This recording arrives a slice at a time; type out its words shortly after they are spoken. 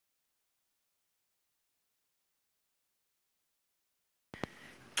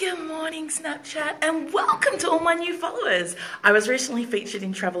Good morning, Snapchat, and welcome to all my new followers. I was recently featured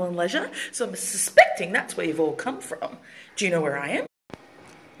in Travel and Leisure, so I'm suspecting that's where you've all come from. Do you know where I am?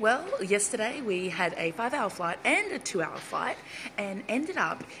 Well, yesterday we had a 5-hour flight and a 2-hour flight and ended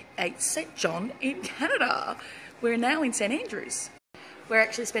up at St. John in Canada. We're now in St. Andrews. We're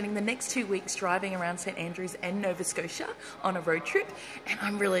actually spending the next 2 weeks driving around St. Andrews and Nova Scotia on a road trip, and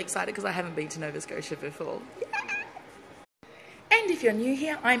I'm really excited because I haven't been to Nova Scotia before. And if you're new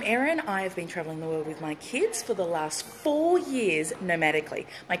here, I'm Erin. I have been travelling the world with my kids for the last 4 years nomadically.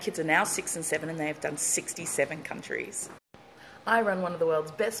 My kids are now 6 and 7 and they have done 67 countries. I run one of the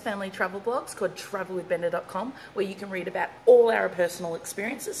world's best family travel blogs called travelwithbenda.com, where you can read about all our personal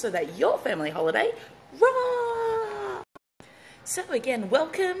experiences so that your family holiday rocks. So again,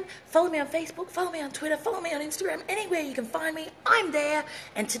 welcome. Follow me on Facebook, follow me on Twitter, follow me on Instagram, anywhere you can find me, I'm there.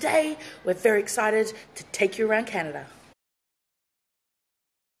 And today, we're very excited to take you around Canada.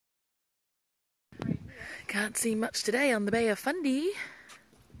 Can't see much today on the Bay of Fundy.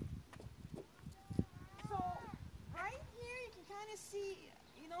 So, right here you can kind of see,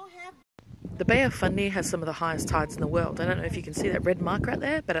 The Bay of Fundy has some of the highest tides in the world. I don't know if you can see that red mark right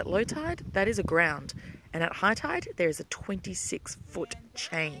there, but at low tide, that is aground. And at high tide, there is a 26-foot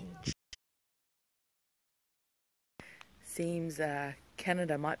change. Seems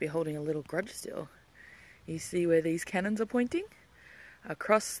Canada might be holding a little grudge still. You see where these cannons are pointing?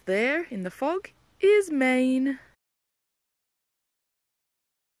 Across there in the fog is Maine.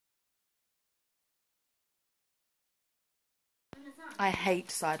 I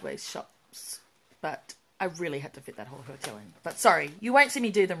hate sideways shots, but I really had to fit that whole hotel in. But sorry, you won't see me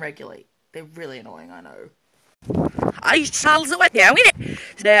do them regularly. They're really annoying, I know. I shall so what down with it.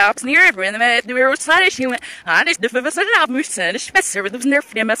 Snaps near everyone, the mirror side she went. I just the first of Moose, especially with the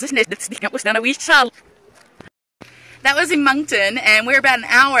nerf message that sneak up was done a wee shall. That was in Moncton, and we're about an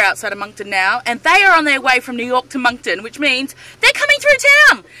hour outside of Moncton now, and they are on their way from New York to Moncton, which means they're coming through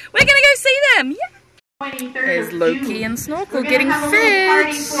town. We're going to go see them. Yeah. There's Loki and Snorkel getting fed. We're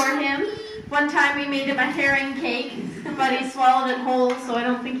going to have a little party for him. One time we made him a herring cake, but he swallowed it whole, so I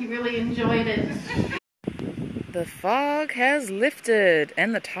don't think he really enjoyed it. The fog has lifted,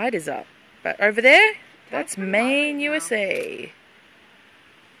 and the tide is up. But over there, that's Maine, USA.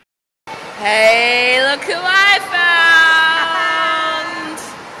 Hey, look who I found!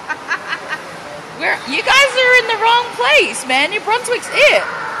 You guys are in the wrong place, man. New Brunswick's it.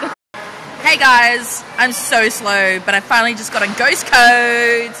 Hey guys, I'm so slow, but I finally just got on Ghost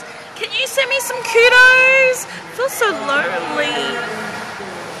Codes. Can you send me some kudos? I feel so lonely.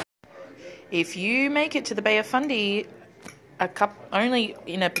 If you make it to the Bay of Fundy only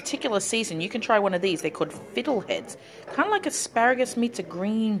in a particular season, you can try one of these. They're called fiddleheads. Kind of like asparagus meets a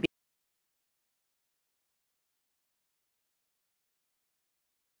green bean.